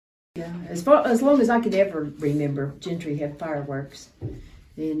Yeah, as long as I could ever remember, Gentry had fireworks.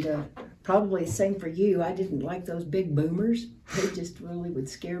 And probably the same for you. I didn't like those big boomers. They just really would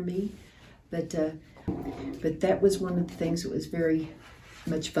scare me. But that was one of the things that was very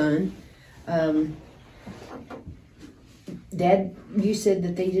much fun. Dad, you said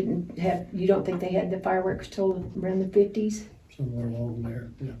that they didn't have, you don't think they had the fireworks till around the 50s? Somewhere along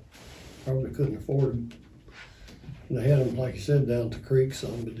there, yeah. Probably couldn't afford them. They had them, like you said, down at the creek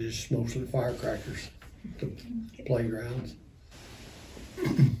some, but just mostly firecrackers, the playgrounds.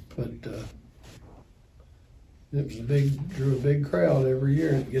 But it was drew a big crowd every year,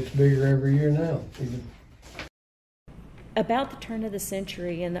 and it gets bigger every year now. About the turn of the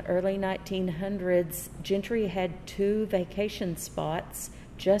century, in the early 1900s, Gentry had 2 vacation spots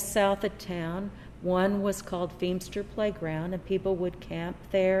just south of town. One was called Feemster Playground, and people would camp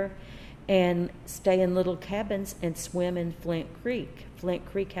there and stay in little cabins and swim in Flint Creek. Flint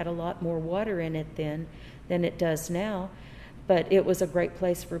Creek had a lot more water in it then than it does now, but it was a great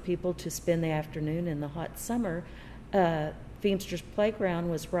place for people to spend the afternoon in the hot summer. Feemster's Playground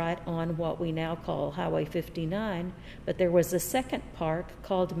was right on what we now call Highway 59, but there was a second park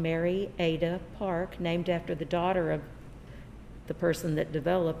called Mary Ada Park, named after the daughter of the person that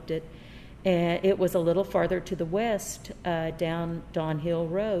developed it, and it was a little farther to the west, down Don Hill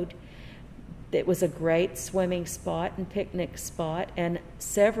Road. It was a great swimming spot and picnic spot, and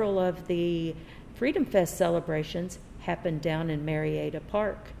several of the Freedom Fest celebrations happened down in Mary Ada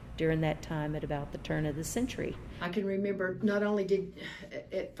Park during that time at about the turn of the century. I can remember not only did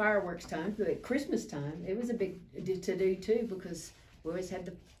at fireworks time, but at Christmas time, it was a big to-do too, because we always had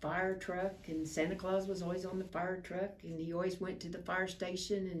the fire truck, and Santa Claus was always on the fire truck, and he always went to the fire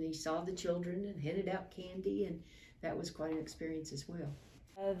station and he saw the children and handed out candy, and that was quite an experience as well.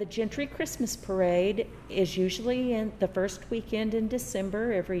 The Gentry Christmas Parade is usually in the first weekend in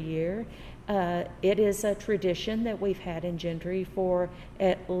December every year. It is a tradition that we've had in Gentry for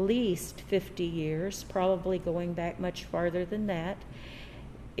at least 50 years, probably going back much farther than that.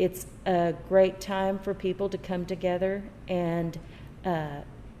 It's a great time for people to come together and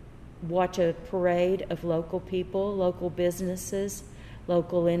watch a parade of local people, local businesses,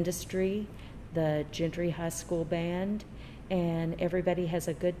 local industry, the Gentry High School Band, and everybody has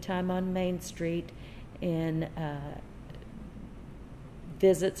a good time on Main Street and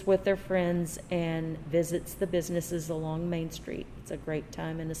visits with their friends and visits the businesses along Main Street. It's a great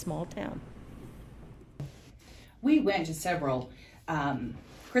time in a small town. We went to several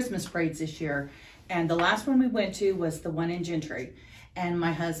Christmas parades this year, and the last one we went to was the one in Gentry. And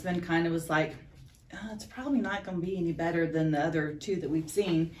my husband kind of was like, it's probably not going to be any better than the other 2 that we've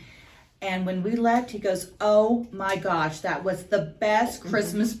seen. And when we left, he goes, oh my gosh, that was the best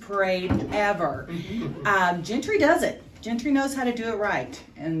Christmas parade ever. Gentry does it. Gentry knows how to do it right.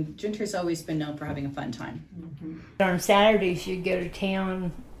 And Gentry's always been known for having a fun time. On Saturdays, you'd go to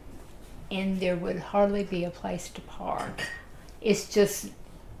town and there would hardly be a place to park. It's just,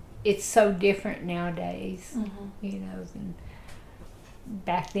 it's so different nowadays, you know, than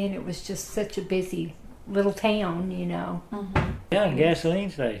back then. It was just such a busy little town, you know. Yeah, and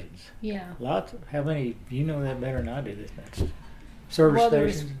gasoline stations. Yeah. Lots. How many? You know that better than I do. That's service stations. There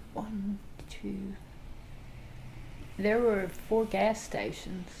was 1, 2. There were 4 gas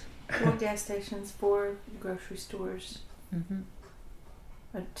stations. 4 gas stations, 4 grocery stores,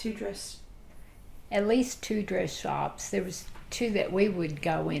 2 dress. At least 2 dress shops. There was 2 that we would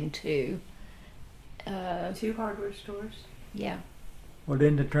go into. 2 hardware stores. Yeah. Well,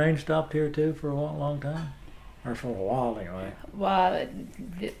 didn't the train stop here too for a long time? Or for a while anyway? Well,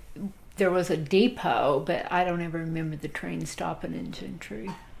 there was a depot, but I don't ever remember the train stopping in Gentry.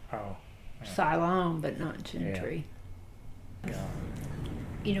 Oh. Yeah. Siloam, but not Gentry. Yeah.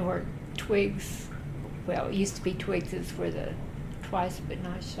 You know where Twiggs, well, it used to be Twiggs is where the Twice But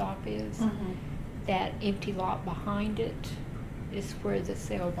Nice shop is. That empty lot behind it is where the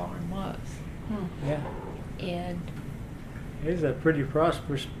sale barn was. Yeah. And it was a pretty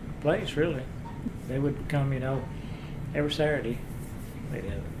prosperous place, really. They would come, you know, every Saturday. They'd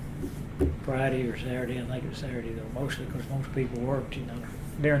have Friday or Saturday. I think it was Saturday, though, mostly because most people worked, you know,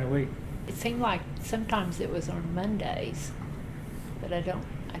 during the week. it seemed like sometimes it was on Mondays, but I don't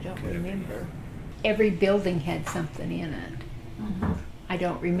remember. Every building had something in it. Mm-hmm. I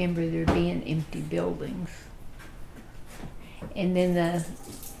don't remember there being empty buildings. And then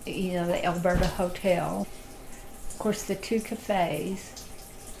the Alberta Hotel. Of course, the two cafes.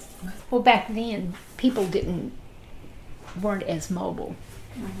 Well, back then, people weren't as mobile.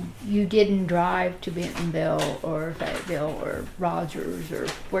 Mm-hmm. You didn't drive to Bentonville or Fayetteville or Rogers or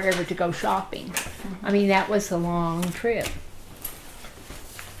wherever to go shopping. Mm-hmm. I mean, that was a long trip.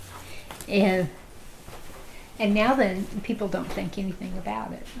 And now then, people don't think anything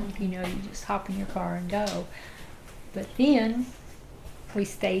about it. You know, you just hop in your car and go. But then we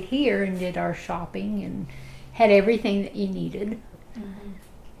stayed here and did our shopping and had everything that you needed.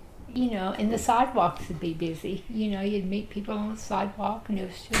 You know, and the sidewalks would be busy. You know, you'd meet people on the sidewalk, and it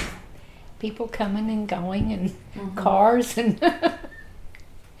was just people coming and going, and cars, and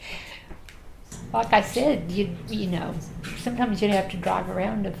like I said, you know, sometimes you'd have to drive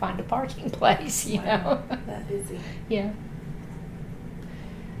around to find a parking place. You know, that busy. Yeah.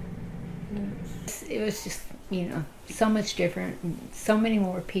 It was just, you know, so much different, and so many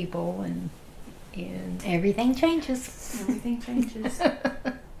more people, and everything changes. Everything changes.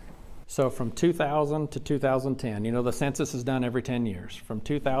 So from 2000 to 2010, you know, the census is done every 10 years. From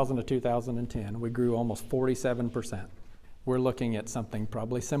 2000 to 2010, we grew almost 47%. We're looking at something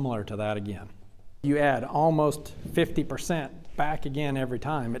probably similar to that again. You add almost 50% back again every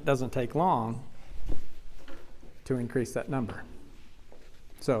time, it doesn't take long to increase that number.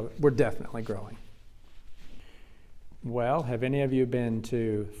 So we're definitely growing. Well, have any of you been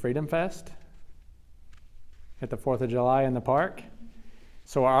to Freedom Fest at the 4th of July in the park?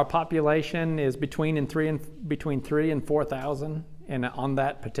 So our population is between 3,000 and 4,000, and on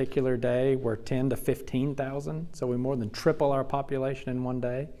that particular day, we're 10 to 15,000. So we more than triple our population in one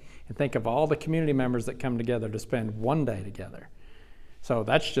day. And think of all the community members that come together to spend one day together. So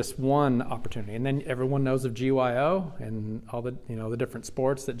that's just one opportunity. And then everyone knows of GYO and all the, you know, the different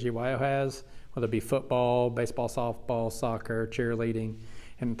sports that GYO has, whether it be football, baseball, softball, soccer, cheerleading,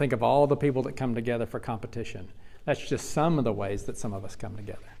 and think of all the people that come together for competition. That's just some of the ways that some of us come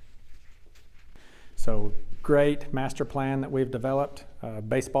together. So great master plan that we've developed.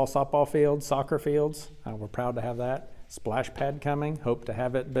 Baseball, softball fields, soccer fields. We're proud to have that. Splash pad coming. Hope to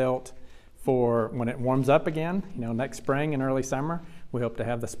have it built for when it warms up again, you know, next spring and early summer. We hope to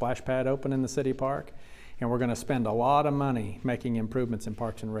have the splash pad open in the city park. And we're going to spend a lot of money making improvements in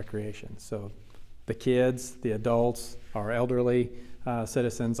parks and recreation. So the kids, the adults, our elderly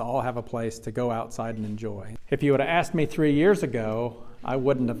citizens all have a place to go outside and enjoy. If you would have asked me 3 years ago, I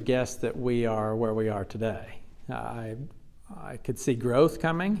wouldn't have guessed that we are where we are today. I could see growth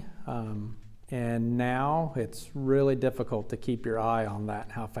coming, and now it's really difficult to keep your eye on that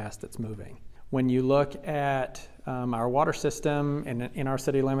and how fast it's moving. When you look at our water system, and in our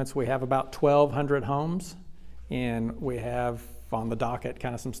city limits, we have about 1,200 homes, and we have on the docket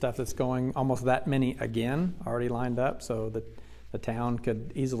kind of some stuff that's going almost that many again already lined up, so that the town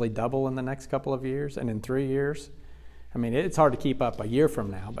could easily double in the next couple of years, and in 3 years. I mean, it's hard to keep up a year from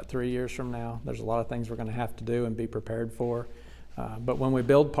now, but 3 years from now, there's a lot of things we're going to have to do and be prepared for. But when we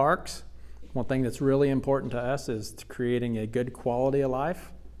build parks, one thing that's really important to us is creating a good quality of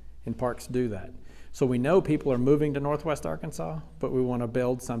life, and parks do that. So we know people are moving to Northwest Arkansas, but we want to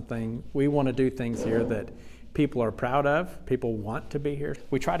build something, we want to do things here that people are proud of, people want to be here.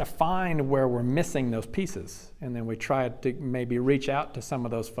 We try to find where we're missing those pieces, and then we try to maybe reach out to some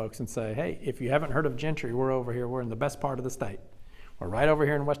of those folks and say, hey, if you haven't heard of Gentry, we're over here, we're in the best part of the state. We're right over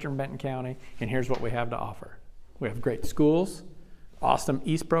here in western Benton County, and here's what we have to offer. We have great schools, awesome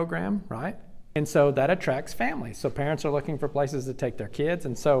East program, right? And so that attracts families. So parents are looking for places to take their kids,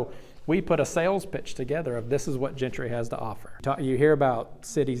 and so we put a sales pitch together of this is what Gentry has to offer. You hear about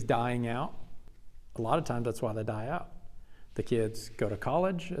cities dying out. A lot of times that's why they die out. The kids go to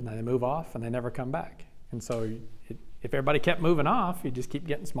college and they move off and they never come back. And so if everybody kept moving off, you just keep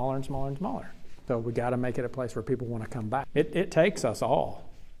getting smaller and smaller and smaller. So we got to make it a place where people want to come back. It takes us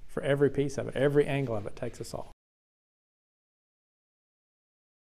all for every piece of it, every angle of it takes us all.